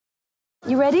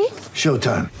You ready?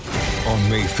 Showtime. On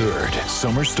May 3rd,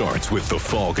 summer starts with The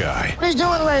Fall Guy. Let's do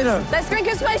it later. Let's drink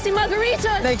a spicy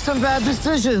margarita. Make some bad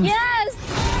decisions.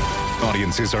 Yes!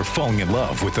 Audiences are falling in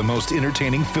love with the most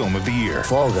entertaining film of the year.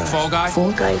 Fall Guy. Fall Guy?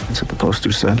 Fall Guy. That's what the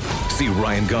poster said. See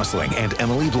Ryan Gosling and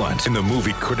Emily Blunt in the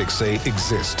movie critics say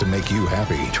exists to make you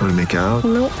happy. Trying to make it out?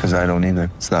 Nope. Because I don't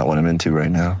either. It's not what I'm into right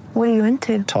now. What are you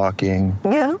into? Talking.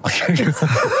 Yeah.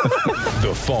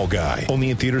 The Fall Guy.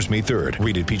 Only in theaters May 3rd.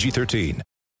 Rated PG-13.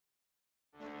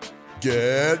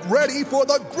 Get ready for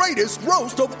the greatest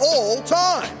roast of all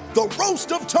time. The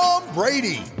Roast of Tom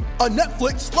Brady. A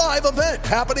Netflix live event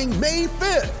happening May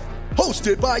 5th.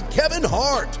 Hosted by Kevin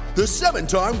Hart. The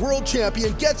 7-time world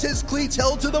champion gets his cleats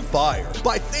held to the fire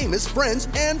by famous friends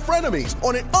and frenemies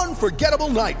on an unforgettable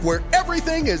night where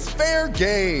everything is fair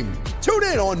game. Tune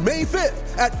in on May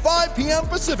 5th at 5 p.m.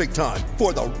 Pacific time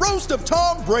for the Roast of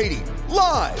Tom Brady.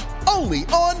 Live only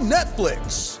on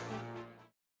Netflix.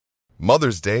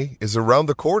 Mother's Day is around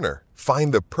the corner.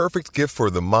 Find the perfect gift for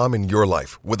the mom in your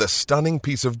life with a stunning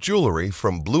piece of jewelry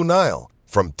from Blue Nile.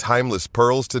 From timeless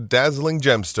pearls to dazzling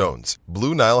gemstones,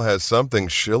 Blue Nile has something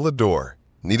she'll adore.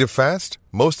 Need it fast?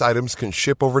 Most items can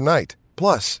ship overnight.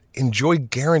 Plus, enjoy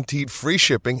guaranteed free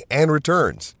shipping and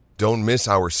returns. Don't miss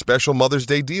our special Mother's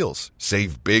Day deals.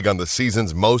 Save big on the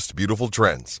season's most beautiful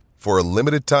trends. For a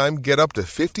limited time, get up to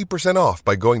 50% off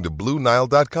by going to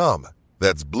BlueNile.com.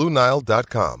 That's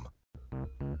BlueNile.com.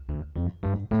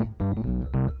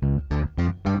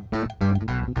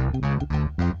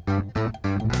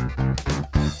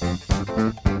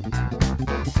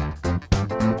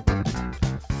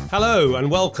 Hello and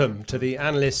welcome to the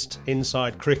Analyst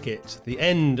Inside Cricket, the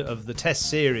end of the test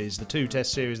series, the 2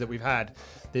 test series that we've had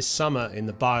this summer in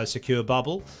the biosecure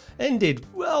bubble. Ended,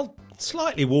 well,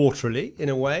 slightly waterily in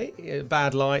a way,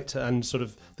 bad light and sort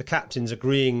of the captains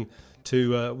agreeing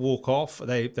to walk off.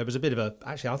 There was a bit of a,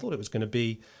 actually I thought it was going to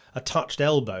be a touched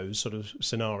elbows sort of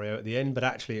scenario at the end, but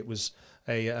actually it was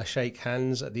a shake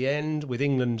hands at the end, with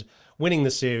England winning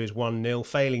the series 1-0,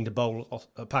 failing to bowl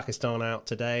Pakistan out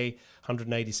today.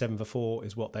 187 for 4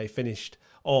 is what they finished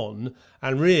on.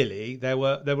 And really, there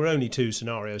were only 2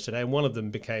 scenarios today, and one of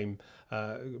them became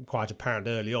quite apparent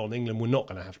early on. England were not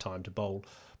going to have time to bowl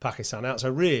Pakistan out. So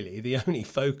really, the only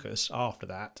focus after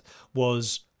that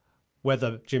was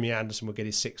whether Jimmy Anderson would get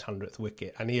his 600th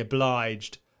wicket. And he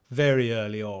obliged very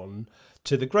early on,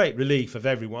 to the great relief of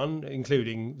everyone,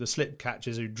 including the slip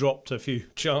catchers who dropped a few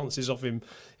chances off him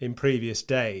in previous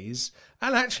days.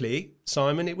 And actually,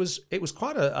 Simon, it was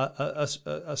quite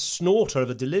a snorter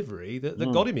of a delivery that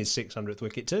got him his 600th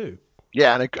wicket too.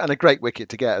 Yeah, and a great wicket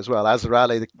to get as well. Azhar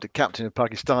Ali, the captain of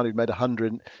Pakistan, who made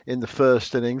 100 in the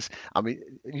first innings. I mean,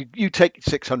 you take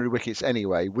 600 wickets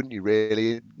anyway, wouldn't you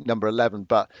really, number 11?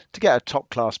 But to get a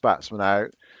top-class batsman out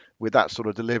with that sort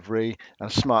of delivery and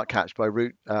a smart catch by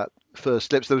Root first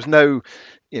slips, there was no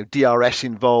DRS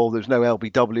involved, there was no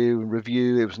LBW and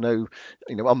review, there was no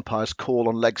umpire's call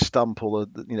on leg stump or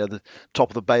the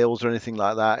top of the bails or anything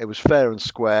like that. It was fair and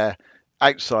square,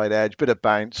 outside edge, bit of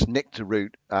bounce, nicked to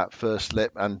Root at first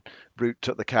slip, and Root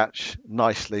took the catch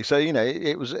nicely. So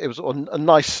it was a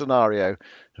nice scenario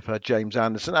for James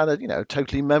Anderson, and a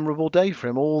totally memorable day for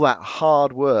him. All that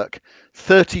hard work,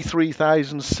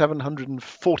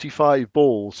 33,745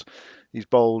 balls he's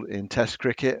bowled in Test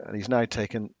cricket, and he's now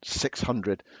taken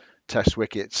 600 Test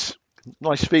wickets.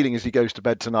 Nice feeling as he goes to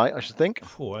bed tonight, I should think.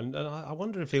 Oh, and I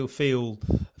wonder if he'll feel...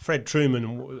 Fred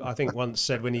Truman, I think, once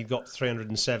said when he got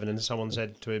 307 and someone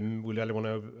said to him, will anyone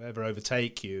ever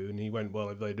overtake you? And he went, well,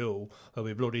 if they do, they'll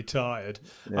be bloody tired.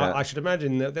 Yeah. I should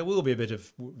imagine that there will be a bit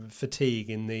of fatigue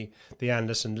in the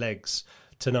Anderson legs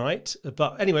tonight.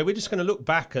 But anyway, we're just going to look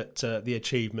back at the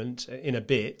achievement in a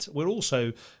bit. We're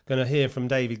also going to hear from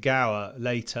David Gower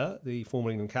later, the former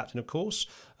England captain, of course,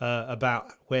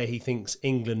 about where he thinks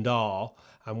England are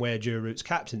and where Joe Root's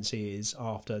captaincy is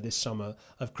after this summer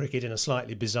of cricket in a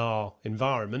slightly bizarre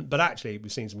environment. But actually,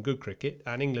 we've seen some good cricket,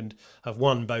 and England have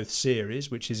won both series,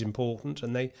 which is important,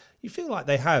 and you feel like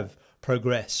they have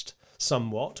progressed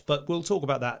somewhat. But we'll talk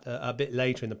about that a bit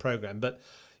later in the programme. But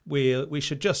we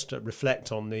should just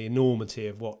reflect on the enormity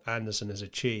of what Anderson has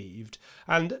achieved.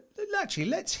 And actually,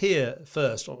 let's hear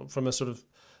first from a sort of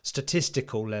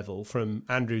statistical level from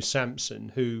Andrew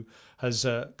Sampson, who has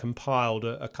compiled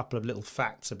a couple of little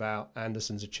facts about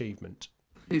Anderson's achievement.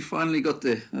 He finally got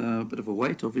there. A bit of a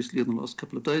wait, obviously, in the last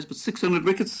couple of days, but 600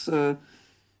 wickets.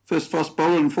 First fast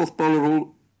bowler and fourth bowler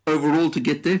overall to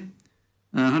get there.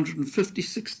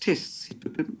 156 tests he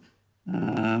took him.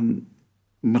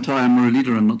 Mattaya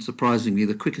Muralidharan, not surprisingly,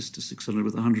 the quickest to 600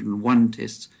 with 101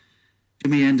 tests.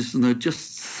 Jimmy Anderson, though,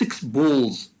 just 6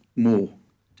 balls more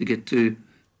to get to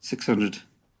 600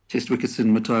 test wickets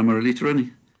in Matai Muralita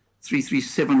only.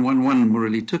 33711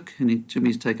 Murali took, and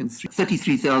Jimmy's taken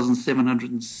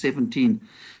 33,717.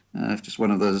 If just one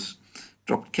of those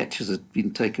dropped catches had been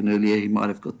taken earlier, he might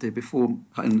have got there before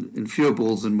in fewer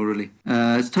balls than Murali.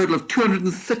 It's a total of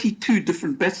 232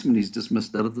 different batsmen he's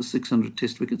dismissed out of the 600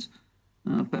 test wickets.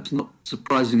 Perhaps not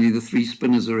surprisingly, the three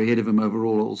spinners are ahead of him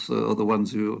overall, also are the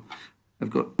ones who have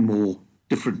got more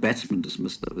different batsmen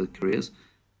dismissed over their careers.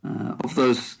 Of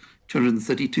those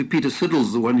 232, Peter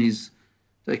Siddle's the one he's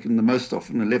taken the most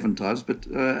often, 11 times. But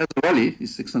Azarali,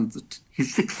 his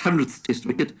 600th test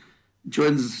wicket,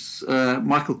 joins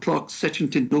Michael Clark, Sachin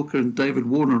Tendulkar and David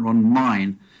Warner on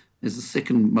mine as the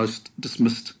second most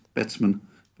dismissed batsman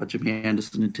by Jimmy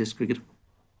Anderson in test cricket.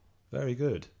 Very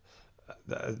good.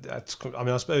 That's, I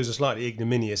mean, I suppose a slightly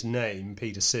ignominious name,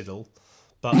 Peter Siddle,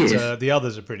 but yes. The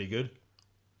others are pretty good.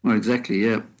 Well, exactly,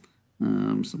 yeah.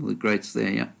 Some of the greats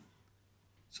there, yeah.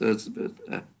 So it's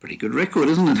a pretty good record,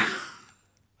 isn't it?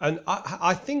 And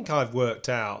I think I've worked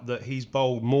out that he's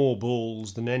bowled more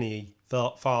balls than any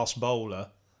fast bowler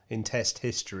in Test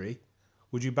history.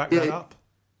 Would you back that up?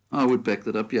 I would back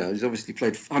that up, yeah. He's obviously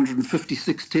played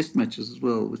 156 Test matches as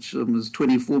well, which is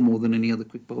 24 more than any other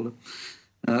quick bowler.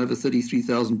 Over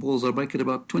 33,000 balls. I make it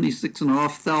about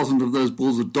 26,500 of those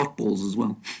balls are dot balls as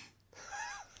well.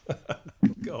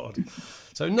 God.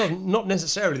 So not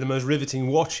necessarily the most riveting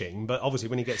watching, but obviously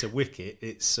when he gets a wicket,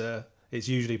 it's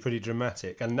usually pretty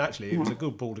dramatic. And actually, it was a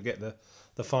good ball to get the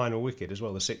final wicket as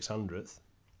well, the 600th.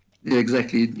 Yeah,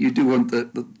 exactly. You do want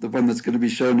the one that's going to be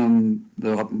shown on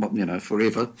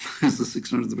forever is the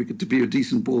 600th wicket to be a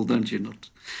decent ball, don't you?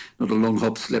 Not a long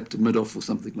hop slap to mid-off or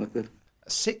something like that.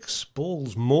 6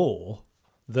 balls more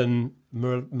than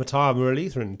Matai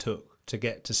Muralitharan took to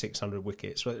get to 600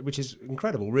 wickets, which is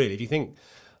incredible, really. If you think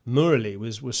Murali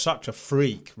was such a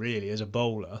freak, really, as a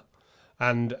bowler,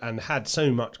 and had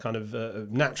so much kind of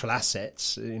natural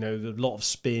assets, a lot of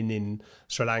spin in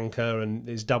Sri Lanka and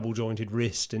his double-jointed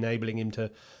wrist enabling him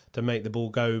to make the ball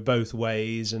go both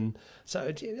ways. And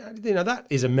so, that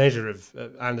is a measure of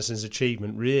Anderson's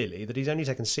achievement, really, that he's only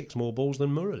taken 6 more balls than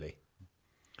Murali.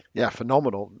 Yeah,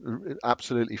 phenomenal.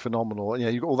 Absolutely phenomenal.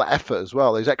 You've got all that effort as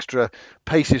well. Those extra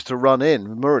paces to run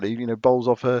in. Murali, bowls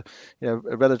off a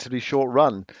relatively short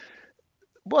run.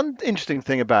 One interesting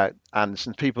thing about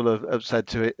Anderson, people have said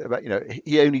to it about,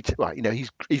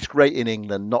 he's great in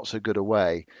England, not so good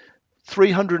away.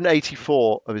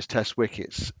 384 of his Test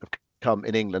wickets have come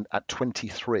in England at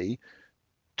 23.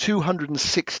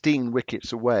 216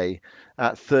 wickets away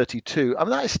at 32. I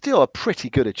mean, that is still a pretty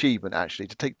good achievement, actually,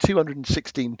 to take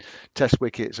 216 Test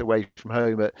wickets away from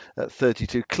home at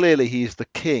 32. Clearly, he is the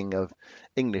king of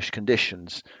English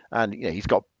conditions, and he's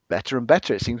got better and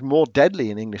better. It seems more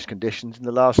deadly in English conditions in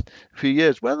the last few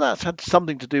years. Whether that's had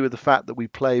something to do with the fact that we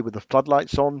play with the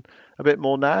floodlights on a bit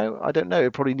more now, I don't know.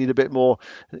 It probably need a bit more,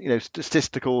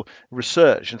 statistical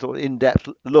research and sort of in-depth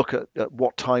look at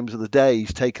what times of the day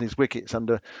he's taken his wickets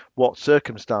under what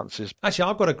circumstances.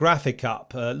 Actually, I've got a graphic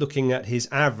up looking at his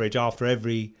average after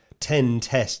every 10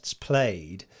 tests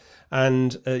played,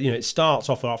 and it starts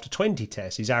off after 20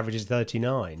 tests. His average is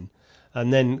 39.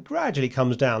 And then gradually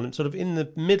comes down, and sort of in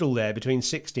the middle there, between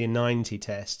 60 and 90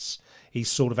 tests,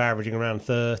 he's sort of averaging around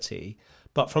 30.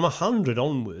 But from 100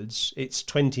 onwards, it's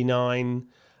 29,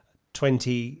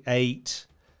 28,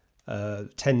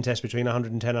 10 tests between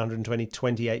 110 and 120,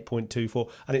 28.24.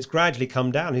 And it's gradually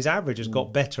come down. His average has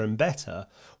got better and better,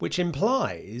 which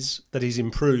implies that he's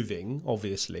improving,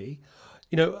 obviously.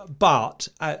 But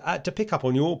to pick up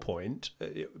on your point,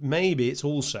 maybe it's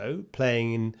also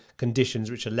playing in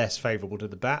conditions which are less favourable to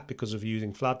the bat because of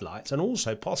using floodlights, and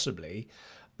also possibly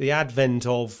the advent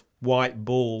of white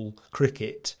ball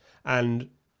cricket and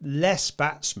less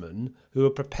batsmen who are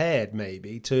prepared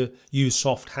maybe to use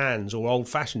soft hands or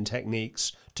old-fashioned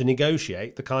techniques to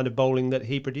negotiate the kind of bowling that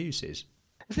he produces.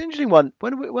 It's an interesting one.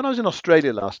 When I was in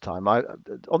Australia last time,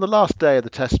 on the last day of the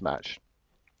Test match,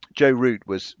 Joe Root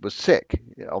was sick,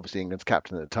 obviously England's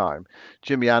captain at the time.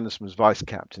 Jimmy Anderson was vice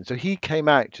captain, so he came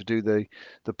out to do the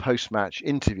post-match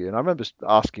interview. And I remember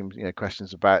asking him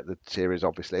questions about the series,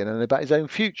 obviously, and then about his own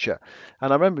future.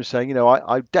 And I remember saying,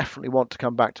 I definitely want to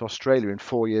come back to Australia in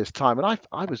 4 years' time. And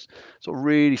I was sort of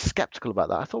really sceptical about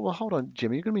that. I thought, well, hold on,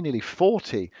 Jimmy, you're going to be nearly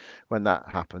 40 when that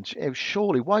happens.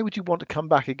 Surely, why would you want to come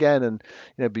back again and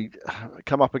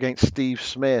come up against Steve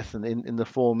Smith and in the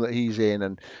form that he's in,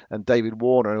 and David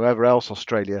Warner and whoever else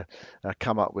Australia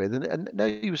come up with, and no,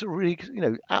 he was really,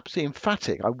 absolutely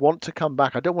emphatic. I want to come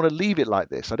back. I don't want to leave it like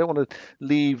this. I don't want to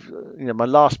leave, my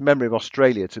last memory of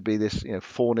Australia to be this,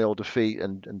 4-0 defeat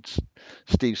and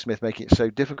Steve Smith making it so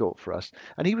difficult for us.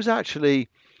 And he was actually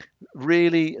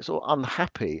really sort of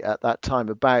unhappy at that time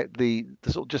about the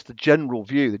sort of just the general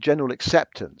view, the general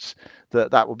acceptance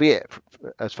that will be it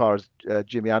as far as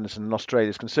Jimmy Anderson and Australia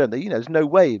is concerned. That, there's no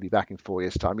way he'll be back in 4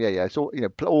 years' time. Yeah, it's all,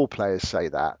 all players say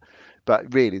that,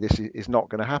 but really this is not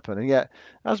going to happen. And yet,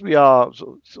 as we are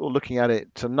sort of looking at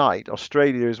it tonight,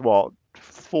 Australia is what,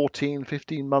 14,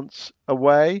 15 months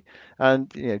away,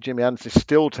 and Jimmy Anderson is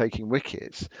still taking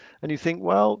wickets, and you think,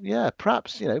 well, yeah,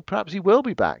 perhaps he will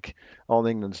be back on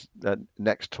England's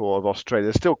next tour of Australia.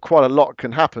 There's still quite a lot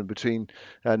can happen between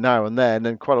now and then,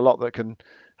 and quite a lot that can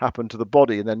happen to the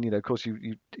body. And then, of course,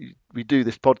 we do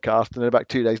this podcast, and then about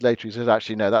 2 days later he says,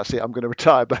 actually, no, that's it, I'm going to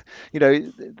retire. But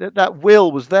that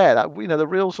will was there, that the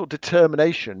real sort of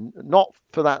determination, not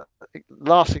for that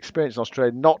last experience in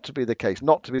Australia not to be the case,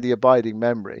 not to be the abiding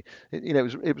memory.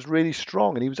 It was really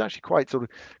strong, and he was actually quite sort of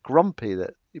grumpy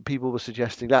that people were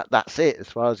suggesting that that's it as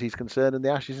far as he's concerned in the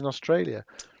Ashes in Australia.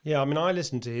 Yeah, I mean, I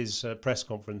listened to his press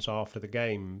conference after the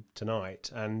game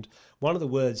tonight, and one of the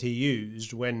words he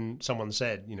used when someone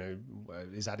said,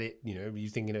 is that it? Are you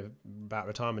thinking about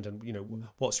retirement? And,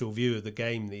 what's your view of the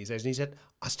game these days? And he said,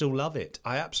 I still love it.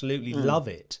 I absolutely love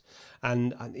it.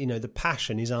 And the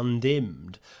passion is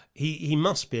undimmed. He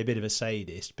must be a bit of a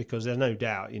sadist, because there's no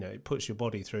doubt, it puts your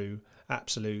body through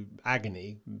absolute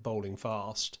agony bowling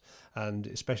fast, and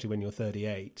especially when you're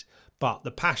 38. But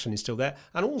the passion is still there,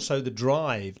 and also the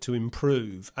drive to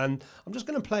improve. And I'm just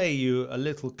going to play you a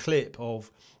little clip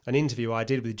of an interview I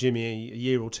did with Jimmy a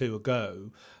year or two ago,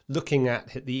 looking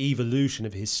at the evolution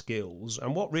of his skills.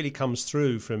 And what really comes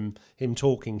through from him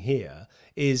talking here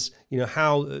is,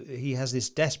 how he has this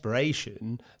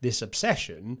desperation, this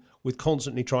obsession with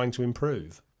constantly trying to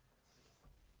improve.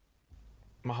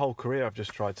 My whole career I've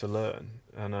just tried to learn,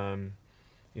 and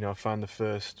I found the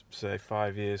first, say,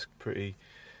 5 years pretty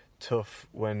tough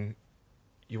when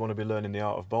you want to be learning the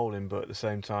art of bowling, but at the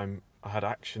same time I had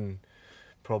action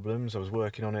problems, I was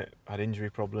working on it, I had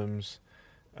injury problems,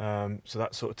 so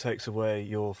that sort of takes away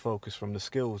your focus from the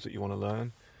skills that you want to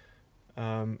learn,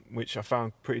 which I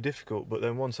found pretty difficult. But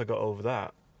then once I got over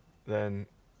that, then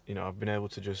I've been able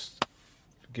to just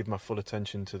give my full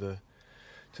attention to the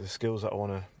skills that I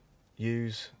want to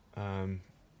use, and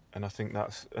I think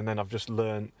and then I've just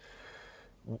learned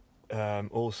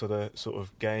also the sort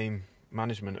of game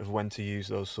management of when to use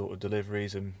those sort of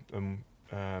deliveries and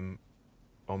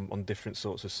on different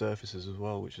sorts of surfaces as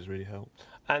well, which has really helped.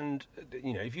 And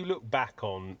if you look back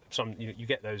on some, you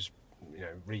get those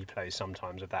replays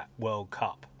sometimes of that World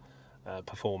Cup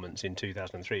performance in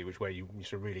 2003, where you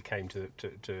sort of really came to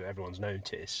everyone's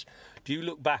notice. Do you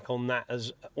look back on that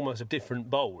as almost a different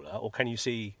bowler, or can you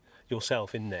see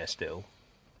yourself in there still?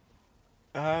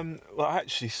 Well, I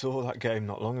actually saw that game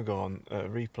not long ago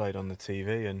replayed on the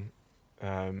TV, and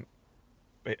I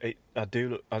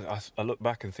look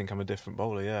back and think I'm a different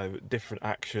bowler. Yeah, different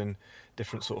action,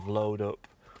 different sort of load up,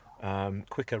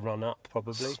 quicker run up,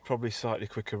 probably slightly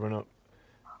quicker run up.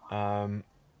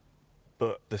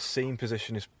 But the seam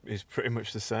position is pretty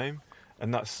much the same,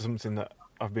 and that's something that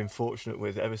I've been fortunate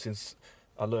with ever since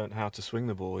I learned how to swing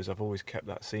the ball. Is I've always kept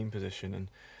that seam position,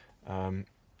 and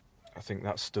I think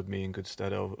that stood me in good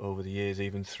stead over the years,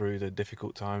 even through the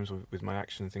difficult times with my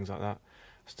action and things like that.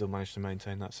 I still managed to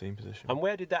maintain that seam position. And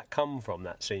where did that come from,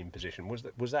 that seam position?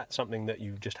 Was that something that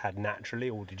you just had naturally,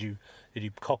 or did you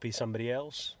copy somebody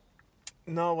else?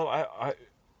 No, well, I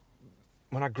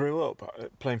when I grew up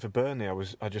playing for Burnley,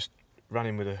 I just ran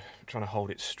in with trying to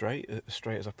hold it straight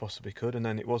as I possibly could, and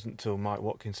then it wasn't until Mike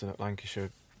Watkinson at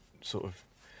Lancashire sort of,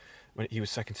 when he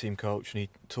was second team coach, and he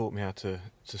taught me how to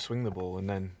swing the ball, and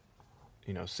then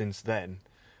since then,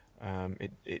 I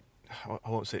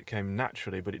won't say it came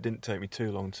naturally, but it didn't take me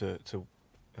too long to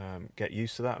get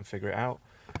used to that and figure it out.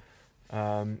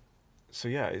 So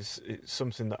yeah, it's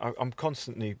something that I'm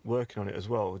constantly working on it as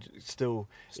well. Still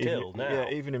even, now. Yeah,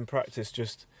 even in practice,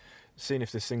 just seeing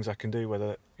if there's things I can do,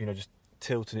 whether just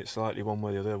tilting it slightly one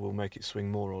way or the other will make it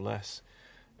swing more or less.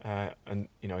 And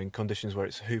in conditions where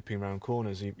it's hooping around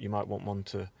corners, you might want one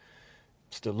to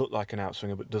still look like an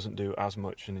outswinger but doesn't do as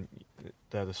much, and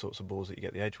they're the sorts of balls that you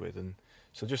get the edge with. And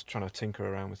so just trying to tinker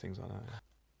around with things like that.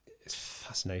 It's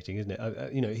fascinating, isn't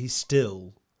it? He's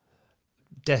still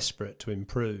desperate to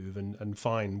improve and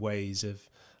find ways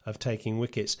of taking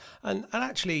wickets. And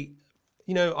actually,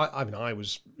 I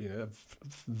was a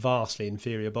vastly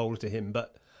inferior bowler to him,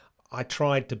 but I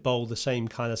tried to bowl the same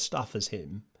kind of stuff as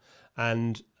him,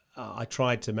 and I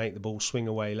tried to make the ball swing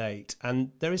away late.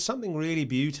 And there is something really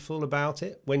beautiful about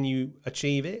it when you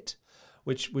achieve it,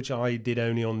 which I did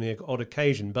only on the odd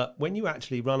occasion. But when you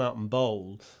actually run up and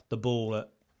bowl the ball at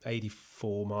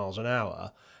 84 miles an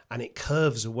hour, and it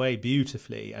curves away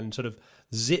beautifully, and sort of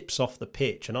zips off the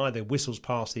pitch and either whistles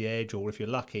past the edge or, if you're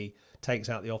lucky, takes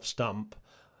out the off stump.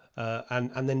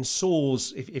 And then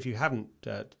soars, if you haven't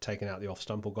taken out the off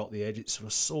stump or got the edge, it sort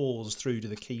of soars through to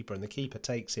the keeper, and the keeper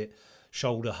takes it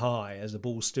shoulder high as the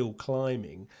ball's still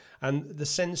climbing. And the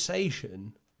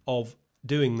sensation of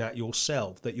doing that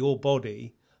yourself, that your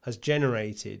body has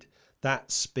generated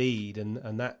that speed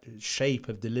and that shape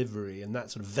of delivery and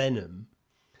that sort of venom,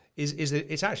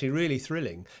 it's actually really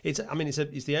thrilling. It's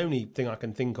the only thing I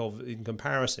can think of in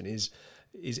comparison is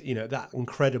that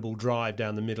incredible drive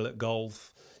down the middle at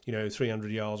golf,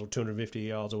 300 yards or 250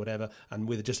 yards or whatever, and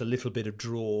with just a little bit of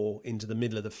draw into the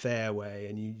middle of the fairway,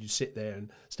 and you sit there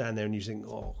and stand there and you think,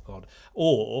 oh God.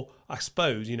 Or I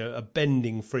suppose a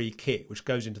bending free kick which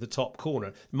goes into the top corner.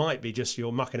 It might be just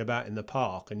you're mucking about in the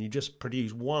park and you just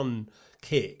produce one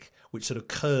kick which sort of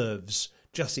curves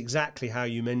just exactly how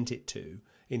you meant it to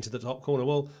into the top corner.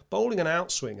 Well, bowling an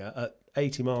outswinger at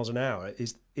 80 miles an hour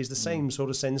is the same sort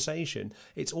of sensation.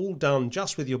 It's all done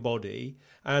just with your body,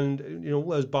 and all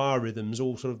those biorhythms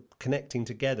all sort of connecting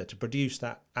together to produce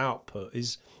that output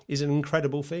is an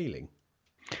incredible feeling.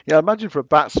 Yeah, imagine for a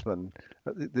batsman,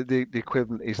 the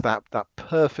equivalent is that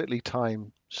perfectly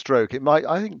timed stroke.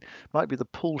 I think might be the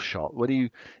pull shot when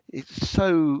it's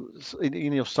so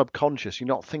in your subconscious, you're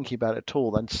not thinking about it at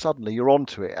all, then suddenly you're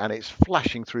onto it and it's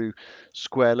flashing through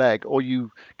square leg. Or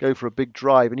you go for a big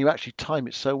drive and you actually time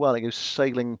it so well it goes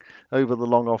sailing over the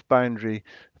long off boundary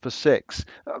for six.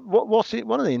 One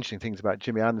of the interesting things about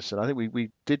Jimmy Anderson, I think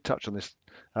we did touch on this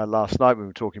last night when we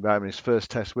were talking about him in his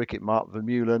first Test wicket, Mark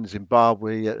Vermeulen,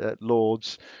 Zimbabwe at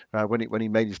Lords, when he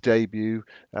made his debut,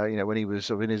 when he was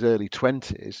sort of in his early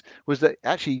 20s, was that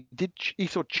actually he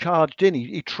sort of charged in.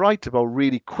 He tried to bowl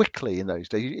really quickly in those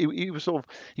days.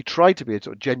 He tried to be a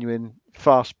sort of genuine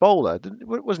fast bowler,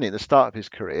 wasn't he, at the start of his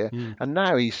career? And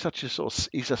now he's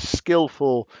he's a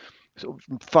skillful sort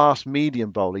of fast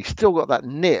medium bowler. He's still got that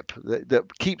nip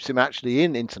that keeps him actually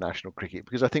in international cricket,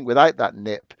 because I think without that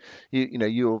nip,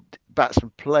 your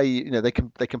batsmen play, they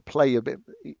can play a bit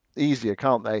easier,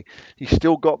 can't they? He's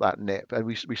still got that nip, and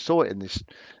we saw it in this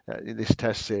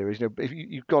Test series.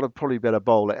 You've got to probably better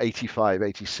bowl at 85,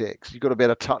 86. You've got to be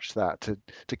able to touch that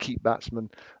to keep batsmen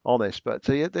honest. But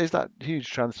there's that huge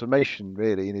transformation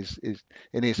really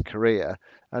in his career.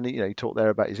 And he talked there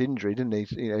about his injury, didn't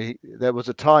he? There was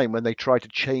a time when they tried to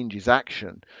change his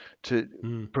action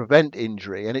to prevent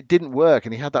injury, and it didn't work.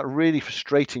 And he had that really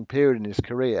frustrating period in his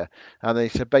career. And they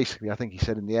said, basically, I think he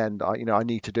said in the end, I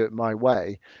need to do it my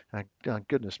way. And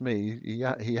goodness me, he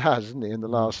has, hasn't he? In the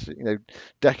last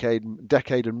decade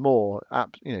and more,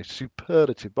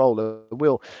 superlative bowler.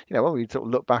 When we sort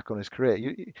of look back on his career,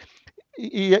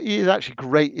 he is actually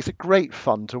great. It's a great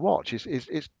fun to watch.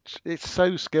 It's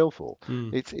so skillful.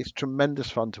 It's tremendous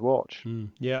fun to watch.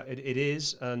 Yeah, it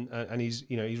is, and he's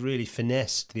really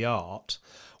finessed the art,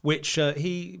 which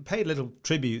he paid a little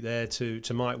tribute there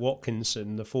to Mike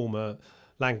Watkinson, the former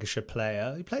Lancashire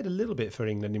player. He played a little bit for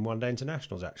England in one-day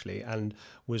internationals actually, and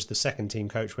was the second team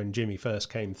coach when Jimmy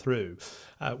first came through.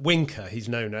 Winker, he's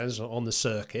known as on the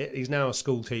circuit. He's now a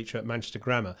school teacher at Manchester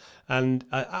Grammar, and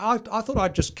I thought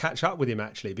I'd just catch up with him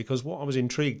actually, because what I was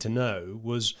intrigued to know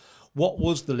was what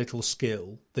was the little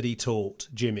skill that he taught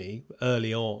Jimmy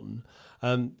early on.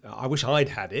 I wish I'd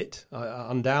had it,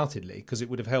 undoubtedly, because it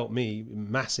would have helped me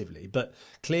massively. But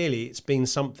clearly it's been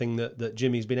something that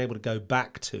Jimmy's been able to go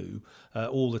back to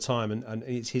all the time, and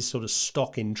it's his sort of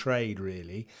stock in trade,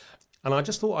 really. And I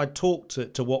just thought I'd talk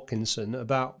to Watkinson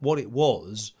about what it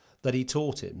was that he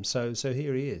taught him. So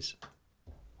here he is.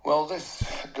 Well, this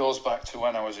goes back to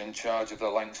when I was in charge of the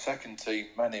Lanc second team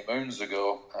many moons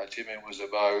ago. Jimmy was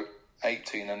about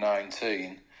 18 or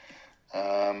 19.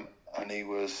 And he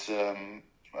was a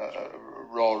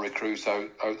raw recruit out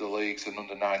the leagues and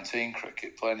under-19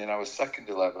 cricket, playing in our second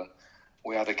 11.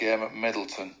 We had a game at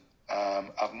Middleton.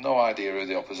 I've no idea who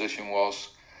the opposition was.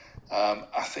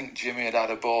 I think Jimmy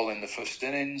had a ball in the first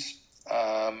innings.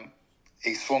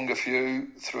 He swung threw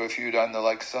a few down the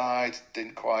leg side,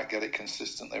 didn't quite get it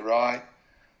consistently right.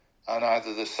 And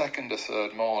either the second or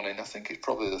third morning, I think it's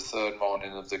probably the third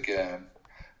morning of the game,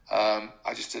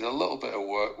 I just did a little bit of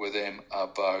work with him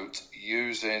about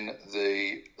using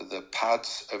the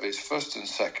pads of his first and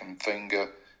second finger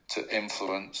to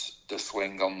influence the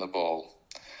swing on the ball.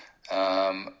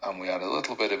 And we had a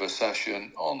little bit of a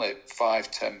session, only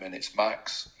 5-10 minutes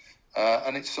max,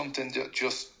 and it's something that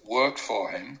just worked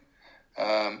for him.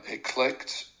 It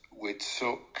clicked. We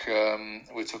took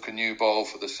a new ball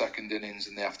for the second innings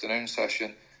in the afternoon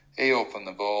session. He opened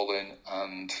the ball in,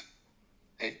 and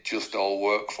it just all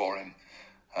worked for him.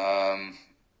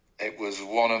 It was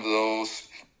one of those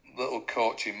little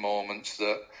coaching moments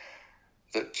that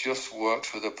that just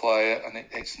works with a player, and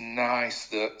it's nice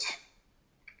that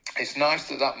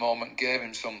that moment gave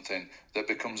him something that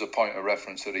becomes a point of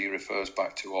reference that he refers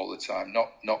back to all the time.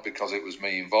 Not because it was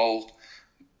me involved,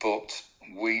 but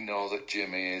we know that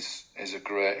Jimmy is a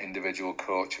great individual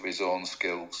coach of his own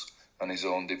skills and his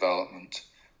own development.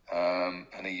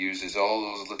 And he uses all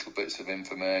those little bits of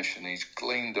information he's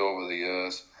gleaned over the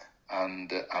years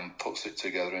and puts it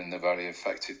together in the very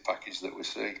effective package that we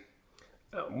see.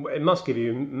 It must give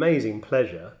you amazing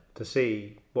pleasure to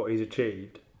see what he's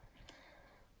achieved.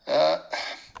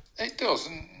 It does,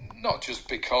 and not just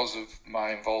because of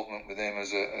my involvement with him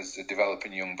as a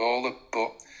developing young bowler,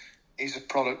 but he's a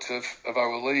product of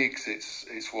our leagues.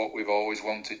 It's what we've always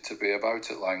wanted to be about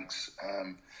at Lancs.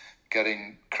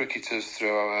 Getting cricketers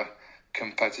through our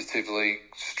competitive league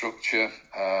structure.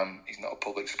 He's not a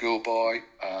public school boy.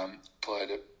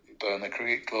 Played at Burnley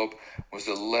Cricket Club. Was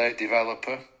a late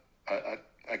developer.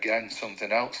 Again,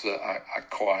 something else that I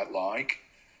quite like.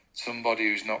 Somebody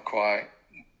who's not quite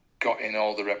got in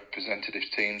all the representative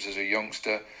teams as a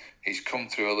youngster. He's come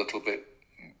through a little bit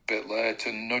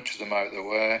later, nudged them out of the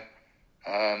way,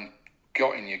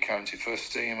 got in your county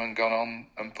first team and gone on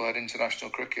and played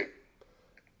international cricket.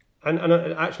 And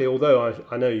actually, although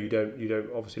I know you don't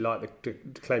obviously like to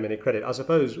claim any credit, I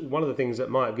suppose one of the things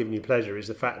that might have given you pleasure is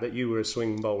the fact that you were a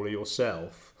swing bowler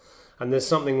yourself, and there's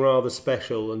something rather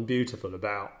special and beautiful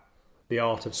about the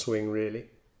art of swing, really.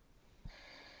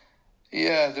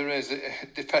 Yeah, there is.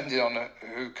 Depending on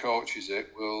who coaches it,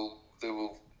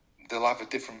 they'll have a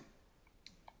different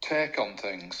take on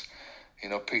things. You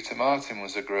know, Peter Martin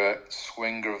was a great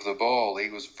swinger of the ball.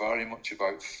 He was very much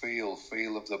about feel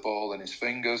of the ball in his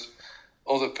fingers.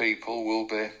 Other people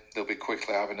they'll be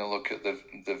quickly having a look at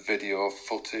the video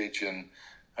footage and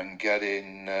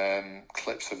getting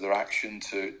clips of their action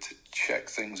to check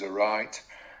things are right.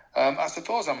 I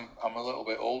suppose I'm a little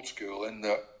bit old school in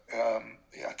that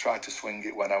I tried to swing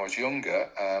it when I was younger.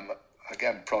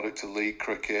 Again, product of league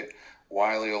cricket.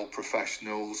 Wily old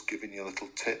professionals giving you little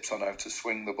tips on how to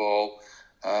swing the ball,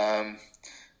 and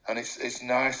it's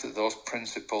nice that those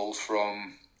principles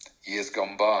from years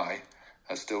gone by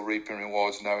are still reaping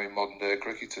rewards now in modern day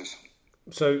cricketers.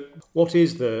 So, what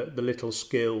is the little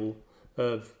skill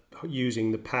of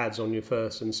using the pads on your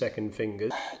first and second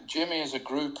fingers? Jimmy is a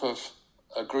group of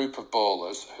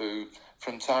bowlers who,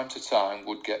 from time to time,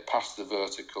 would get past the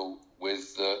vertical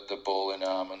with the bowling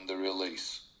arm and the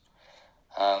release,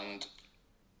 and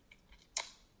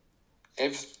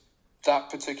if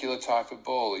that particular type of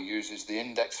bowler uses the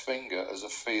index finger as a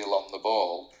feel on the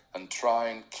ball and try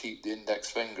and keep the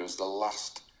index finger as the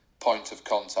last point of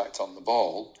contact on the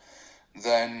ball,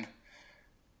 then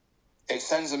it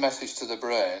sends a message to the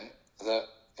brain that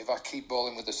if I keep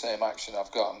bowling with the same action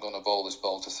I've got, I'm going to bowl this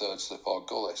ball to third slip or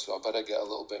gully, so I better get a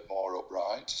little bit more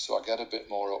upright. So I get a bit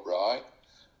more upright.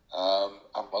 I'm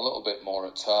a little bit more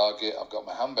at target. I've got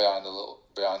my hand behind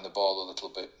the ball a little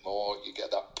bit more. You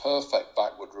get that perfect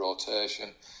backward rotation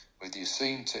with your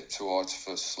seam tip towards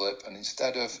first slip, and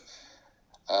instead of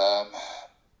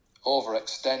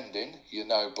overextending, you're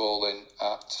now bowling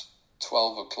at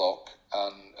 12 o'clock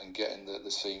and getting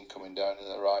the seam coming down in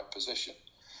the right position.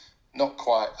 Not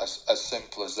quite as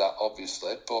simple as that,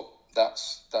 obviously, but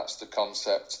that's the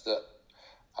concept that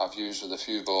I've used with a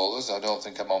few bowlers. I don't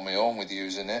think I'm on my own with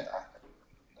using it.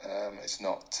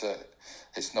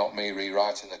 It's not me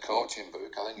rewriting the coaching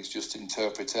book. I think it's just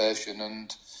interpretation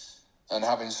and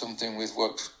having something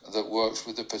that works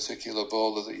with the particular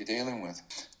bowler that you're dealing with.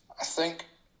 I think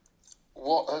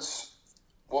what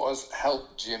has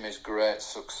helped Jimmy's great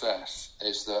success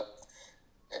is that,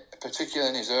 particularly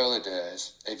in his early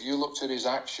days, if you looked at his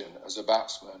action as a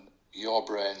batsman, your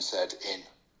brain said in.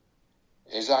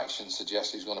 His action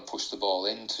suggests he's going to push the ball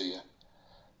into you.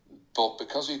 But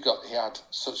because he had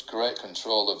such great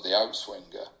control of the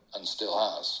outswinger, and still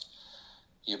has,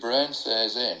 your brain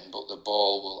says in, but the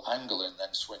ball will angle in,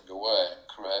 then swing away and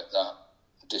create that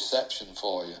deception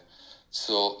for you.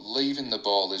 So leaving the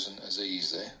ball isn't as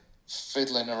easy.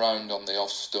 Fiddling around on the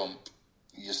off stump,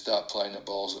 you start playing at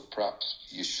balls that perhaps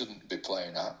you shouldn't be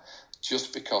playing at,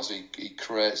 just because he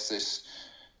creates this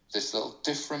little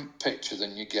different picture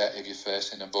than you get if you're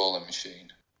facing a bowling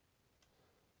machine.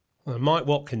 Well, Mike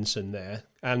Watkinson there,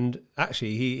 and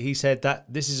actually he said that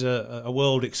this is a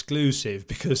world exclusive,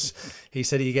 because he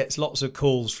said he gets lots of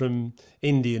calls from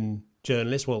Indian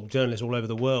journalists all over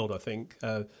the world, I think,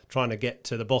 trying to get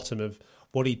to the bottom of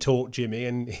what he taught Jimmy,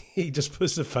 and he just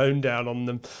puts the phone down on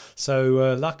them.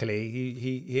 So luckily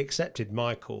he accepted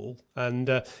my call, and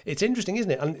it's interesting,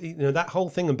 isn't it? And that whole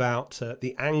thing about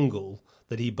the angle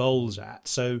that he bowls at.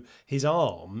 So his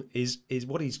arm is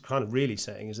what he's kind of really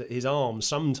saying is that his arm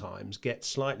sometimes gets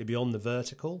slightly beyond the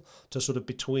vertical to sort of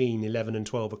between 11 and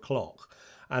 12 o'clock.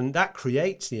 And that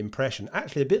creates the impression,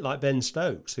 actually a bit like Ben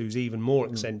Stokes, who's even more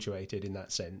accentuated in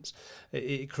that sense.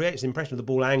 It creates the impression of the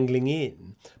ball angling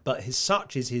in, but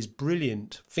such is his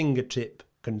brilliant fingertip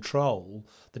control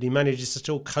that he manages to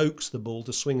still coax the ball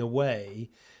to swing away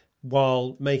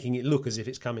while making it look as if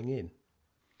it's coming in.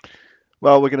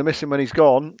 Well, we're going to miss him when he's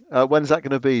gone. When's that going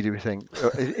to be? Do we think?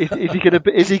 Is he going to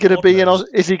be? Is he going to be in?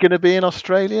 Is he going to be in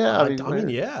Australia? I mean,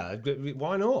 yeah.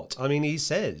 Why not? I mean, he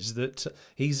says that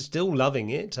he's still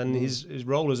loving it, and his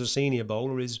role as a senior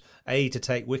bowler is A, to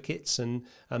take wickets, and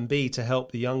B, to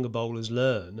help the younger bowlers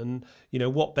learn. And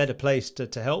what better place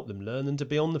to help them learn than to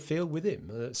be on the field with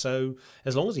him? So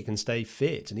as long as he can stay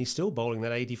fit, and he's still bowling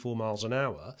that 84 miles an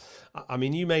hour. I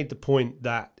mean, you made the point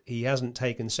that he hasn't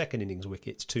taken second innings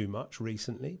wickets too much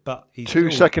recently, but he's two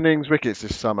second innings wickets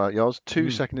this summer, Yoz. Two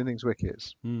second innings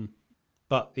wickets.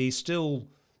 But he's still,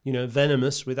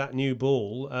 venomous with that new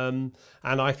ball, and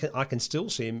I can still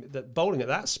see him that bowling at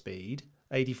that speed,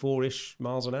 84-ish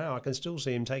miles an hour. I can still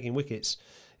see him taking wickets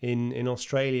in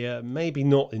Australia, maybe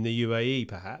not in the UAE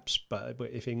perhaps, but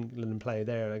if England play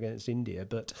there against India,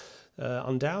 but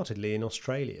undoubtedly in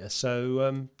Australia.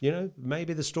 So,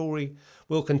 maybe the story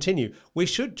will continue. We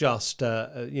should just,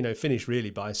 finish really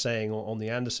by saying on the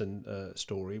Anderson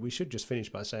story, we should just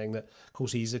finish by saying that, of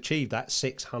course, he's achieved that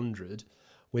 600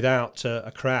 without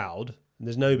a crowd.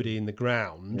 There's nobody in the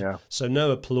ground, so no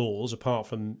applause apart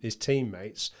from his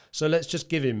teammates. So let's just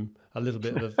give him a little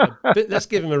bit of let's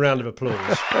give him a round of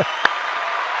applause.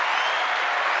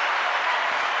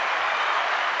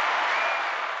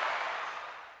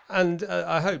 And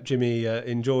I hope Jimmy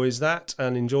enjoys that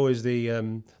and enjoys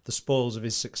the spoils of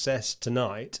his success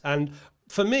tonight. And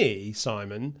for me,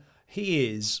 Simon, he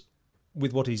is,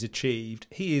 with what he's achieved,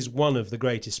 he is one of the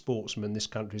greatest sportsmen this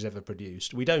country's ever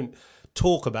produced. We don't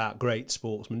talk about great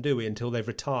sportsmen, do we, until they've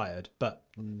retired? But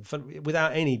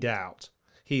without any doubt,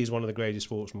 he is one of the greatest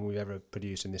sportsmen we've ever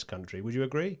produced in this country. Would you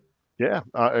agree? Yeah,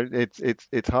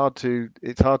 it's hard to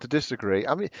disagree.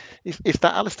 I mean, it's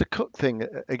that Alistair Cook thing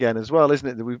again as well, isn't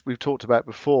it? That we've talked about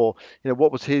before.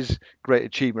 What was his great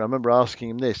achievement? I remember asking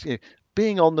him this.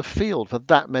 Being on the field for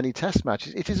that many test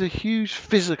matches, it is a huge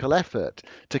physical effort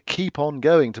to keep on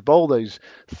going, to bowl those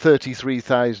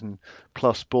 33,000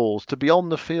 plus balls, to be on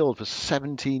the field for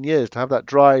 17 years, to have that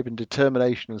drive and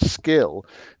determination and skill,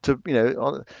 to,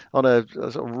 on a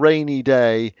sort of rainy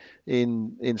day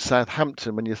in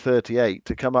Southampton when you're 38,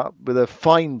 to come up with a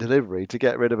fine delivery to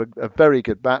get rid of a very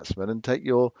good batsman and take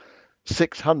your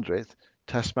 600th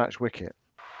test match wicket.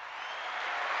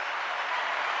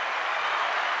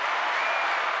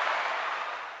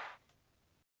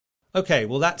 Okay,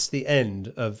 well, that's the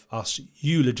end of us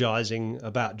eulogising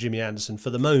about Jimmy Anderson for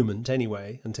the moment,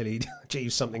 anyway, until he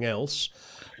achieves something else.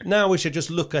 Now we should just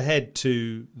look ahead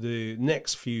to the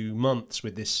next few months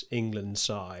with this England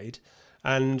side.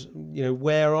 And,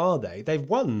 where are they? They've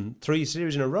won 3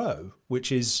 series in a row, which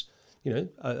is,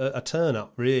 a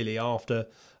turn-up, really, after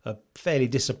a fairly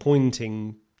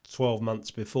disappointing 12 months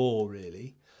before,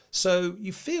 really. So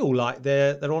you feel like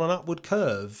they're on an upward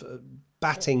curve,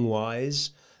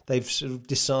 batting-wise. They've sort of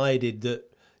decided that,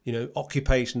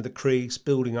 occupation of the crease,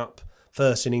 building up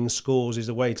first innings scores is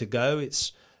the way to go.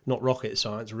 It's not rocket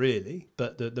science, really,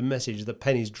 but the message, the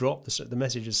pennies dropped, the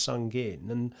message has sunk in,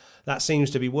 and that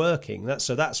seems to be working. That's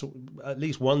at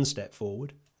least one step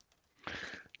forward.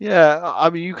 Yeah, I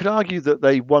mean, you could argue that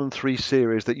they won 3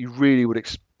 series that you really would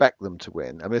expect them to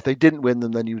win. I mean, if they didn't win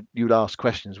them, then you'd ask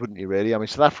questions, wouldn't you, really? I mean,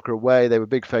 South Africa away, they were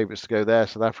big favourites to go there.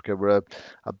 South Africa were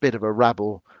a bit of a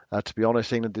rabble, to be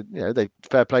honest. England did, they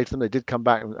fair play to them. They did come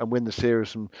back and win the series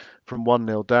from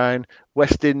 1-0 down.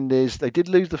 West Indies, they did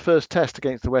lose the first test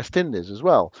against the West Indies as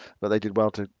well, but they did well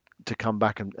to come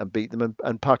back and beat them.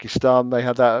 And Pakistan, they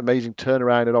had that amazing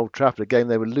turnaround at Old Trafford, a game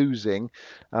they were losing,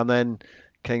 and then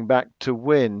came back to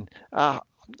win. There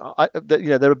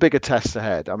are bigger tests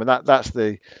ahead. I mean, that's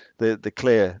the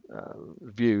clear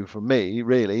view for me,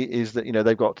 really, is that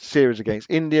they've got series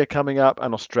against India coming up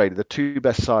and Australia, the 2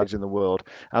 best sides in the world,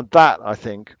 and that, I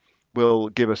think, will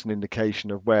give us an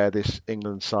indication of where this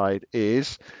England side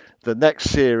is. The next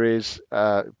series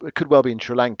could well be in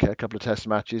Sri Lanka, a couple of test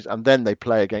matches, and then they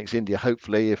play against India,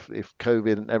 hopefully, if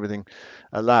COVID and everything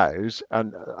allows.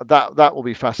 And that will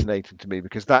be fascinating to me,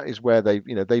 because that is where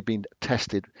they've been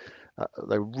tested.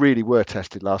 They really were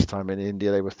tested last time in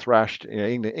India. They were thrashed.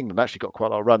 England actually got quite a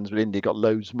lot of runs, but India got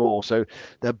loads more. So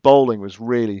their bowling was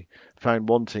really found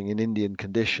wanting in Indian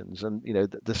conditions. And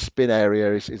the spin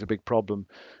area is a big problem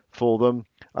for them.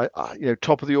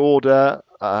 Top of the order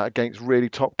against really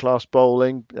top class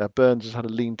bowling. Burns has had a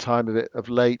lean time of it of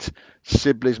late.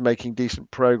 Sibley's making decent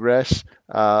progress,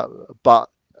 but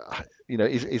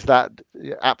is that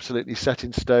absolutely set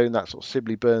in stone? That sort of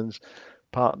Sibley Burns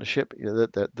partnership.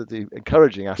 The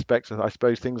encouraging aspects, I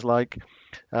suppose, things like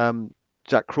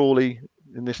Jack Crawley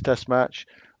in this Test match,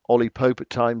 Ollie Pope at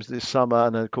times this summer,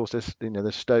 and then of course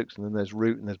there's Stokes, and then there's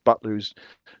Root, and there's Butler who's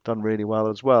done really well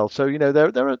as well. So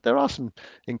there are some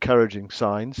encouraging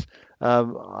signs.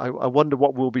 I wonder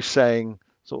what we'll be saying,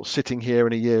 sort of sitting here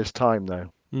in a year's time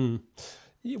now.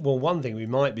 Well, one thing we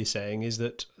might be saying is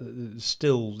that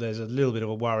still there's a little bit of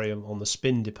a worry on the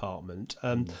spin department.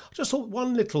 I just thought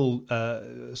one little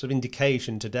sort of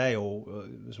indication today, or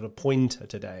sort of pointer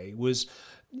today, was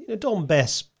Dom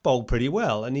Bess bowled pretty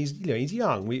well, and he's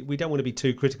young. We don't want to be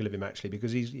too critical of him actually,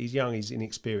 because he's young, he's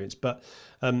inexperienced. But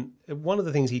one of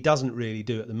the things he doesn't really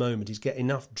do at the moment is get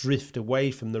enough drift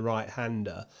away from the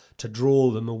right-hander to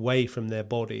draw them away from their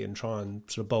body and try and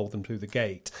sort of bowl them through the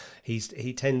gate. He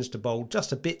tends to bowl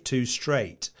just a bit too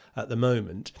straight at the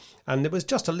moment, and there was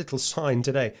just a little sign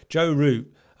today. Joe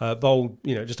Root bowled,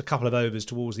 just a couple of overs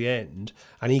towards the end,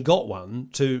 and he got one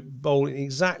to bowl in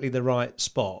exactly the right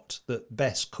spot that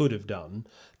Bess could have done,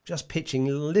 just pitching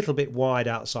a little bit wide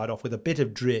outside off with a bit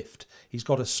of drift. He's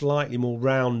got a slightly more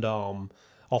round arm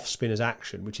off spinner's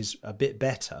action, which is a bit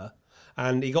better,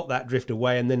 and he got that drift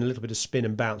away and then a little bit of spin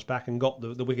and bounce back and got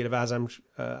the wicket of Azam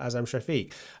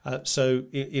Shafiq. So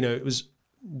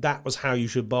that was how you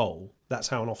should bowl. That's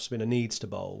how an off spinner needs to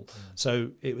bowl.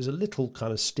 So it was a little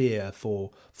kind of steer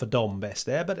for Dom Bess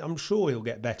there, but I'm sure he'll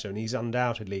get better, and he's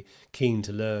undoubtedly keen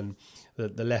to learn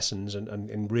the lessons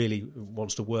and really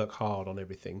wants to work hard on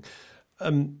everything.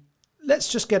 Let's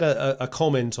just get a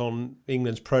comment on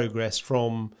England's progress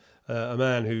from a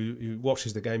man who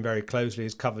watches the game very closely,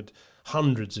 has covered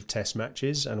hundreds of Test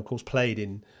matches and of course played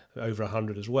in over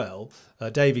 100 as well.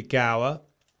 David Gower,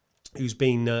 who's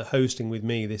been hosting with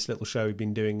me this little show we've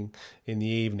been doing in the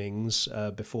evenings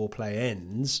before play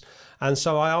ends. And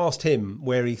so I asked him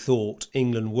where he thought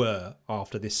England were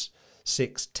after this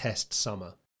 6-test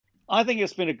summer. I think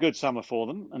it's been a good summer for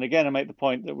them. And again, I make the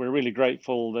point that we're really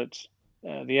grateful that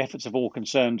the efforts of all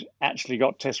concerned actually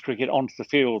got Test cricket onto the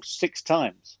field 6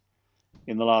 times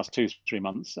in the last 2-3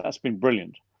 months. That's been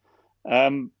brilliant.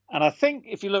 And I think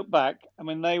if you look back, I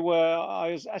mean, I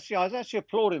was actually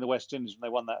applauding the West Indies when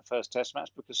they won that first Test match,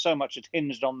 because so much had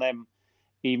hinged on them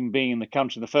even being in the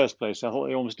country in the first place. I thought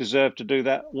they almost deserved to do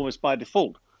that almost by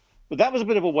default. But that was a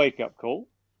bit of a wake-up call.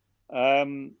 I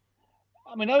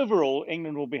mean, overall,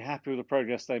 England will be happy with the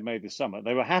progress they've made this summer.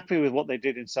 They were happy with what they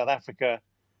did in South Africa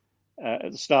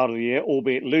at the start of the year,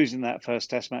 albeit losing that first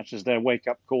Test match as their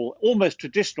wake-up call, almost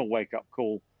traditional wake-up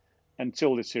call,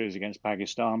 until this series against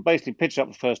Pakistan. Basically pitch up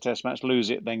the first Test match, lose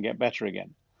it, then get better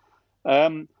again.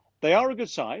 They are a good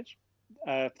side.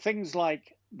 Things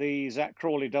like the Zach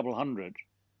Crawley double 100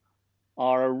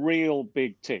 are a real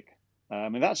big tick. I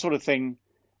mean, that sort of thing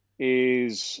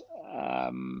is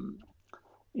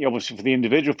obviously for the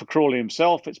individual, for Crawley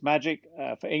himself, it's magic.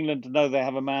 For England to know they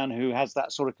have a man who has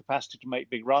that sort of capacity to make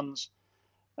big runs.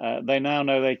 They now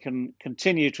know they can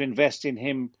continue to invest in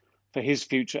him for his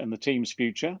future and the team's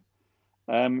future.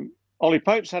 Ollie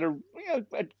Pope's had a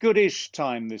goodish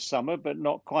time this summer, but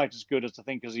not quite as good as I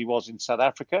think as he was in South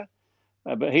Africa.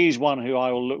 But he's one who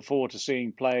I will look forward to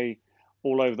seeing play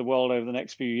all over the world over the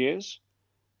next few years.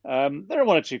 There are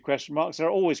one or two question marks. There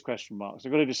are always question marks.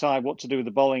 They've got to decide what to do with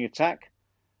the bowling attack.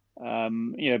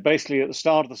 Basically at the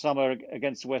start of the summer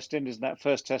against the West Indies in that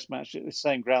first Test match at the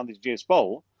same ground as GS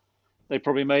Bowl, they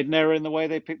probably made an error in the way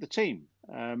they picked the team,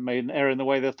 made an error in the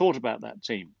way they thought about that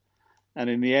team. And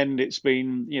in the end, it's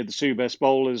been, the 2 best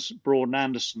bowlers, Broad and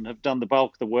Anderson, have done the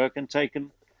bulk of the work and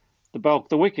taken the bulk of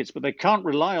the wickets. But they can't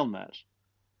rely on that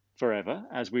forever,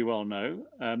 as we well know.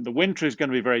 The winter is going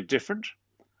to be very different.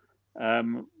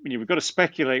 We've got to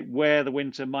speculate where the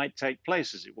winter might take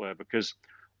place, as it were, because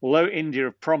although India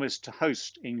have promised to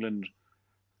host England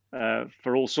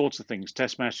for all sorts of things,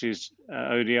 Test matches,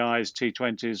 ODIs,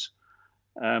 T20s,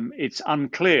 it's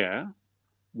unclear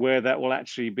where that will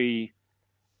actually be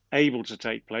able to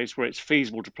take place, where it's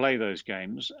feasible to play those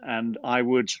games. And I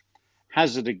would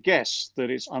hazard a guess that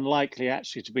it's unlikely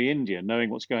actually to be India, knowing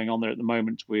what's going on there at the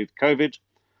moment with COVID,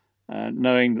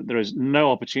 knowing that there is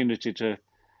no opportunity to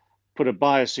put a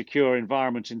biosecure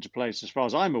environment into place, as far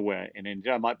as I'm aware, in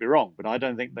India. I might be wrong, but I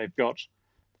don't think they've got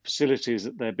facilities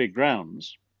at their big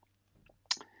grounds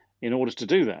in order to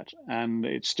do that. And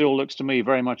it still looks to me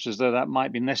very much as though that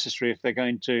might be necessary if they're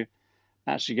going to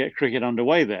actually get cricket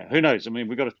underway there. Who knows? I mean,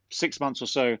 we've got 6 months or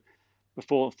so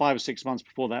before 5 or 6 months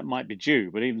before that might be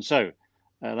due. But even so,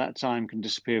 that time can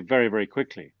disappear very, very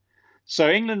quickly. So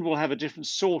England will have a different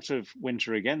sort of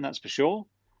winter again, that's for sure.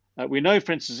 We know,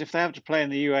 for instance, if they have to play in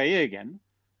the UAE again,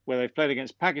 where they've played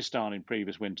against Pakistan in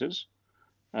previous winters,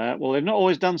 well, they've not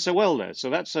always done so well there. So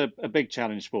that's a big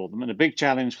challenge for them, and a big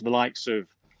challenge for the likes of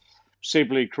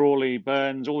Sibley, Crawley,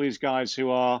 Burns, all these guys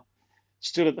who are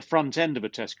still at the front end of a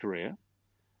Test career.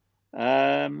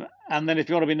 And then if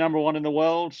you want to be number one in the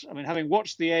world, I mean, having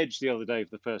watched The Edge the other day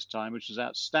for the first time, which was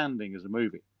outstanding as a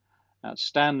movie,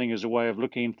 outstanding as a way of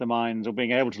looking into the minds, or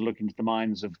being able to look into the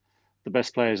minds of the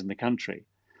best players in the country.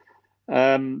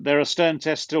 There are stern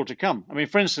tests still to come. I mean,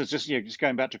 for instance, just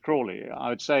going back to Crawley, I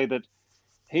would say that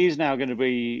he's now going to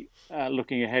be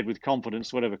looking ahead with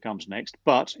confidence, whatever comes next,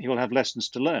 but he'll have lessons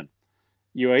to learn.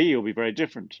 UAE will be very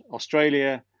different.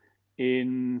 Australia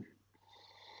in,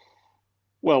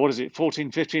 well, what is it,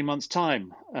 14, 15 months'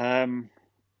 time.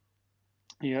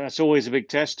 It's always a big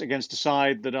test against a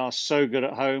side that are so good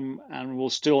at home and will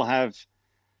still have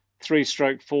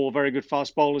 3-4 very good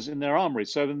fast bowlers in their armoury.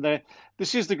 So then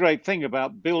this is the great thing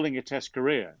about building a Test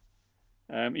career.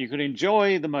 You can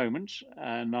enjoy the moment,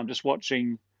 and I'm just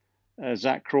watching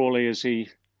Zach Crawley as he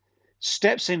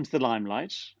steps into the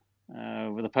limelight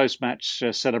with the post-match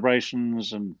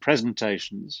celebrations and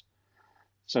presentations.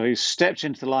 So he's stepped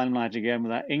into the limelight again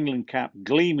with that England cap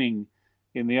gleaming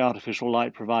in the artificial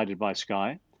light provided by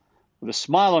Sky, with a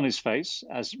smile on his face,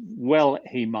 as well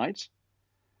he might.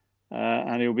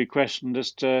 And he'll be questioned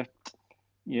as to,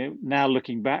 now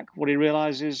looking back, what he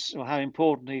realises or how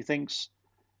important he thinks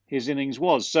his innings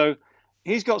was. So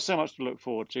he's got so much to look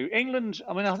forward to. England,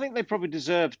 I mean, I think they probably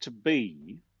deserve to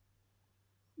be,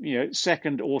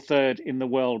 second or third in the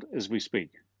world as we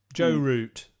speak. Joe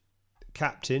Root,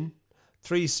 captain,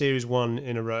 3 series won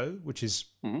in a row, which is,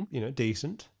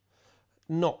 decent.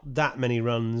 Not that many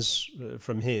runs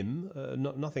from him.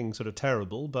 Nothing sort of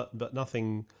terrible, but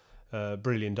nothing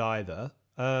brilliant either.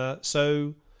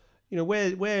 So,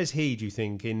 where's he, do you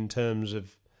think, in terms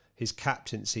of his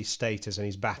captaincy status and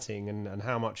his batting, and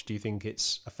how much do you think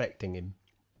it's affecting him?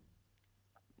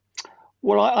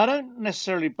 Well, I don't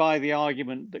necessarily buy the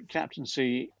argument that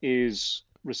captaincy is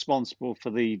responsible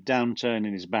for the downturn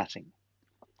in his batting.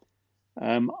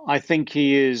 I think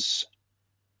he is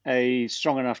a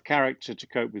strong enough character to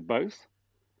cope with both.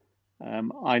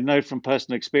 I know from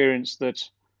personal experience that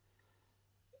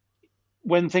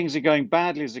when things are going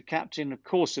badly as a captain, of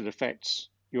course it affects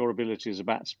your ability as a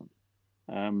batsman.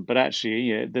 But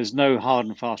actually, there's no hard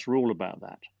and fast rule about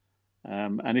that.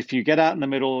 And if you get out in the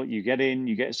middle, you get in,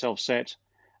 you get yourself set,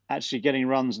 actually getting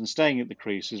runs and staying at the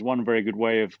crease is one very good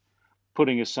way of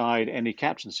putting aside any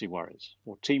captaincy worries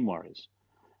or team worries.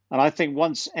 And I think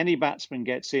once any batsman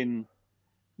gets in,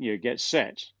 gets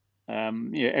set,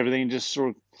 everything just sort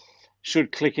of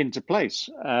should click into place.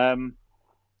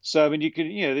 So, I mean, you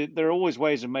can, there are always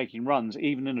ways of making runs,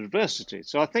 even in adversity.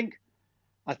 So I think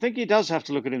he does have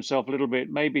to look at himself a little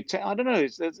bit. Maybe, I don't know,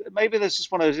 maybe there's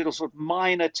just one of those little sort of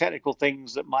minor technical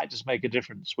things that might just make a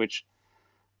difference, which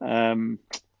will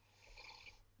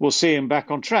see him back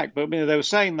on track. But they were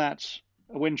saying that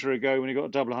a winter ago when he got a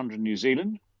double 100 in New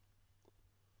Zealand,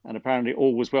 and apparently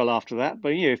all was well after that.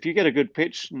 But if you get a good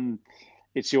pitch and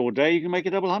it's your day, you can make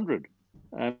a double 100.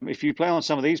 If you play on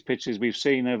some of these pitches we've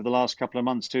seen over the last couple of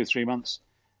months, 2 or 3 months,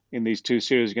 in these 2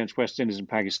 series against West Indies and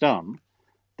Pakistan,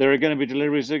 there are going to be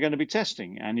deliveries that are going to be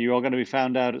testing, and you are going to be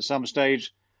found out at some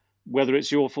stage whether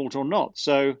it's your fault or not.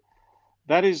 So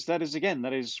that is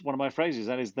one of my phrases.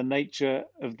 That is the nature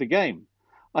of the game.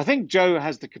 I think Joe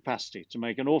has the capacity to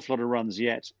make an awful lot of runs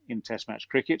yet in Test match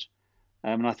cricket,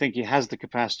 and I think he has the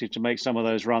capacity to make some of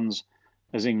those runs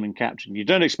as England captain. You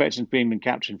don't expect him to be England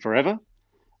captain forever.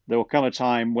 There will come a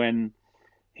time when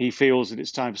he feels that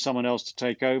it's time for someone else to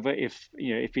take over if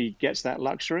he gets that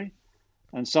luxury,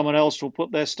 and someone else will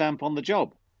put their stamp on the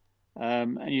job.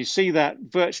 And you see that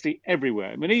virtually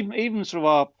everywhere. I mean, even sort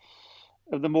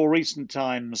of the more recent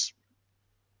times,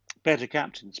 better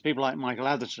captains, people like Michael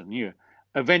Atherton,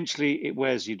 eventually it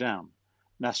wears you down.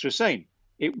 Nasser Hussain,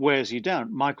 it wears you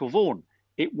down. Michael Vaughan,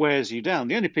 it wears you down.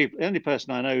 The only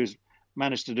person I know who's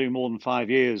managed to do more than 5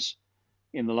 years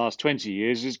in the last 20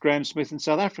 years is Graham Smith in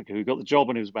South Africa, who got the job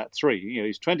when he was about 3.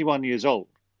 He's 21 years old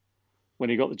when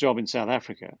he got the job in South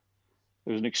Africa.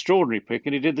 It was an extraordinary pick,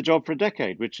 and he did the job for a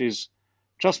decade, which is,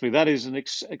 trust me, that is an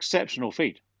exceptional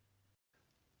feat.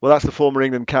 Well, that's the former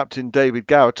England captain, David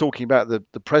Gower, talking about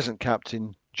the present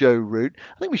captain, Joe Root.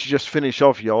 I think we should just finish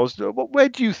off, Yoz. Where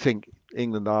do you think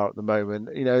England are at the moment?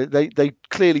 They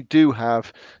clearly do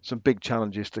have some big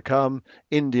challenges to come.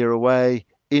 India away,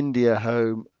 India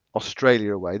home,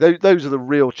 Australia away. Those are the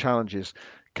real challenges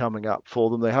coming up for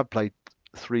them. They have played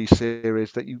 3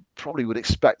 series that you probably would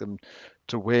expect them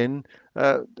to win.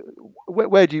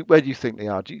 Where do you think they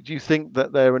are? Do you think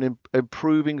that they're an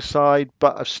improving side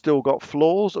but have still got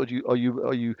flaws, or are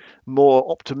you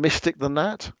more optimistic than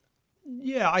that?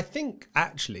 Yeah, I think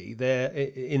actually they're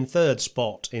in third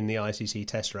spot in the ICC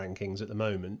Test rankings at the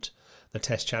moment, the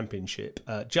Test Championship,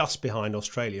 just behind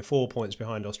Australia, 4 points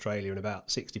behind Australia and about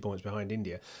 60 points behind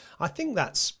India. I think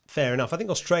that's fair enough. I think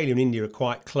Australia and India are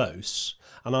quite close,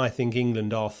 and I think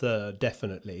England are third,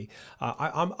 definitely.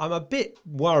 I'm a bit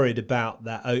worried about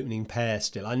that opening pair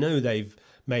still. I know they've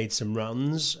made some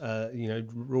runs.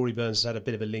 Rory Burns has had a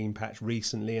bit of a lean patch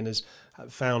recently and has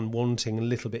found wanting a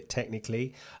little bit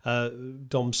technically.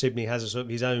 Dom Sibney has a sort of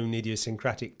his own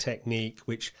idiosyncratic technique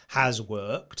which has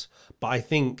worked, but I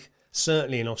think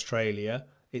certainly in Australia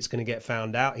it's going to get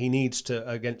found out. He needs to,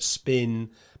 against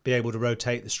spin, be able to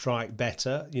rotate the strike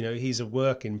better. He's a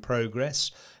work in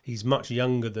progress. He's much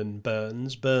younger than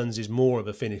Burns. Burns is more of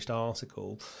a finished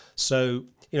article. So,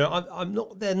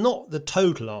 they're not the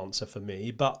total answer for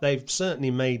me, but they've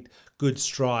certainly made good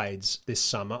strides this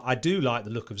summer. I do like the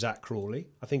look of Zach Crawley.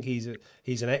 I think he's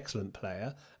an excellent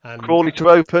player. And Crawley to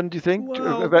open, do you think?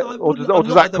 Well, or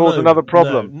does that cause another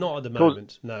problem? No, not at the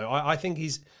moment. No, I think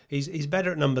he's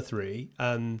better at number 3,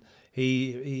 and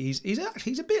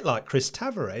he's a bit like Chris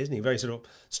Tavares, isn't he? Very sort of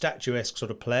statuesque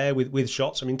sort of player with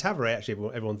shots. I mean, Tavares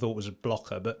actually everyone thought was a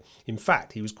blocker, but in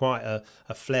fact he was quite a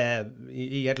flair.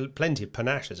 He had plenty of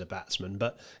panache as a batsman,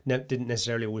 but didn't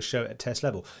necessarily always show it at Test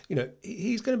level.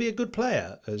 He's going to be a good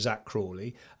player, Zach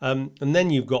Crawley. And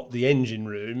then you've got the engine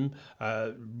room: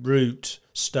 Root,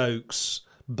 Stokes,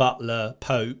 Butler,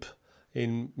 Pope.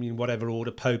 In whatever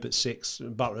order, Pope at 6,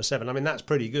 Butler at 7. I mean, that's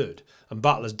pretty good. And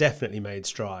Butler's definitely made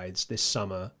strides this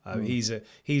summer. He's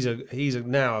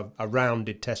now a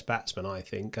rounded Test batsman, I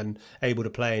think, and able to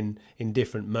play in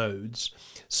different modes.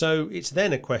 So it's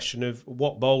then a question of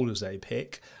what bowlers they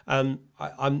pick.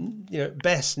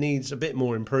 Best needs a bit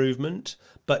more improvement,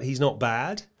 but he's not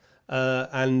bad.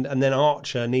 And then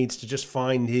Archer needs to just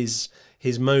find his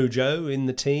mojo in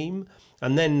the team.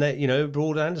 And then,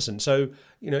 Broad Anderson. So,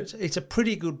 it's a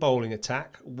pretty good bowling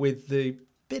attack with the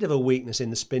bit of a weakness in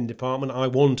the spin department. I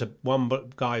want one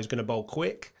guy who's going to bowl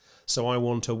quick. So I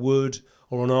want a Wood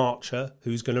or an Archer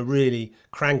who's going to really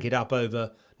crank it up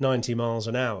over 90 miles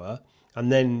an hour.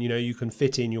 And then, you can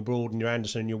fit in your Broad and your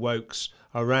Anderson and your Wokes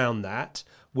around that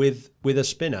with a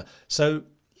spinner. So,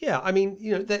 yeah, I mean,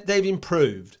 they've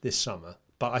improved this summer,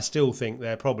 but I still think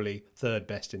they're probably third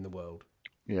best in the world.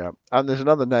 Yeah, and there's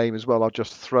another name as well I'll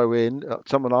just throw in,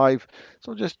 someone I've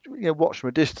sort of just watched from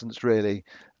a distance really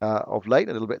of late,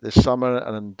 a little bit this summer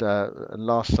and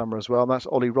last summer as well, and that's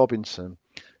Ollie Robinson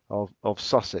of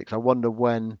Sussex. I wonder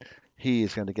when he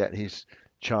is going to get his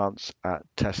chance at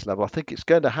Test level. I think it's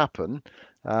going to happen.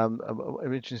 I'm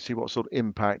interested to see what sort of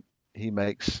impact he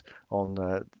makes on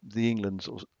the England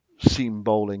sort of seam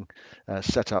bowling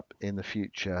setup in the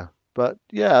future. But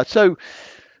yeah, so...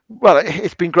 Well,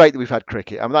 it's been great that we've had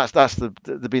cricket. I mean, that's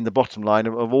been the bottom line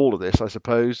of all of this, I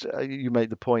suppose. You made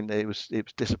the point that it was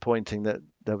disappointing that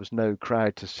there was no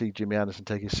crowd to see Jimmy Anderson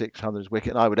take his 600th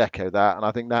wicket, and I would echo that. And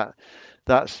I think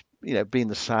that's been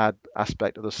the sad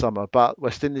aspect of the summer. But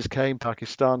West Indies came,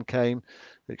 Pakistan came.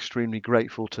 Extremely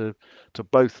grateful to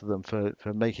both of them for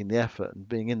making the effort and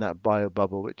being in that bio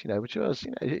bubble, which was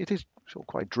it is sort of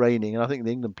quite draining, and I think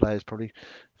the England players probably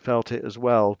felt it as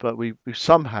well. But we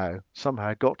somehow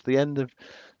got to the end of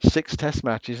 6 Test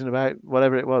matches in about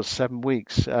whatever it was, 7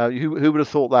 weeks. Who would have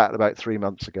thought that about 3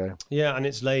 months ago? Yeah, and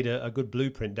it's laid a good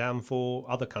blueprint down for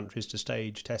other countries to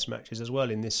stage Test matches as well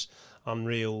in this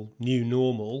unreal new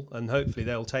normal, and hopefully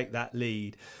they'll take that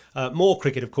lead. More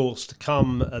cricket, of course, to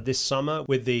come this summer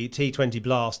with the T20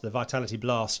 Blast, the Vitality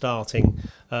Blast, starting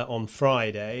on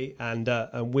Friday, and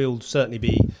we'll certainly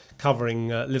be covering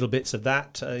little bits of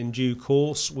that in due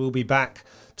course. We'll be back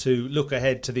to look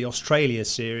ahead to the Australia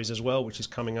series as well, which is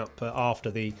coming up after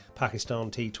the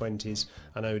Pakistan T20s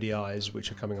and ODIs,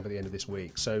 which are coming up at the end of this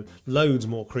week. So loads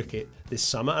more cricket this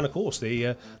summer, and of course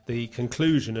the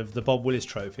conclusion of the Bob Willis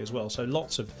Trophy as well. So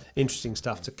lots of interesting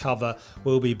stuff to cover.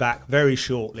 We'll be back very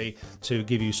shortly to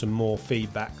give you some more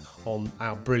feedback on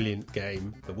our brilliant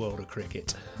game, the world of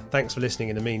cricket. Thanks for listening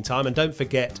in the meantime, and don't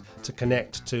forget to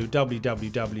connect to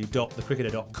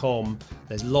www.thecricketer.com.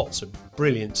 There's lots of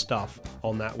brilliant stuff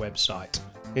on that website.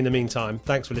 In the meantime,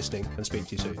 thanks for listening, and speak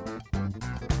to you soon.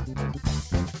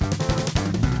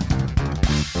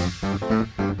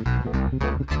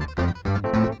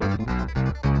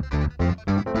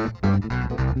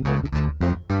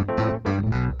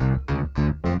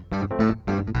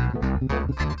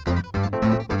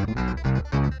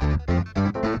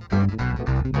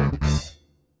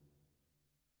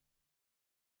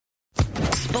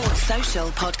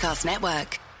 Official Podcast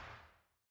Network.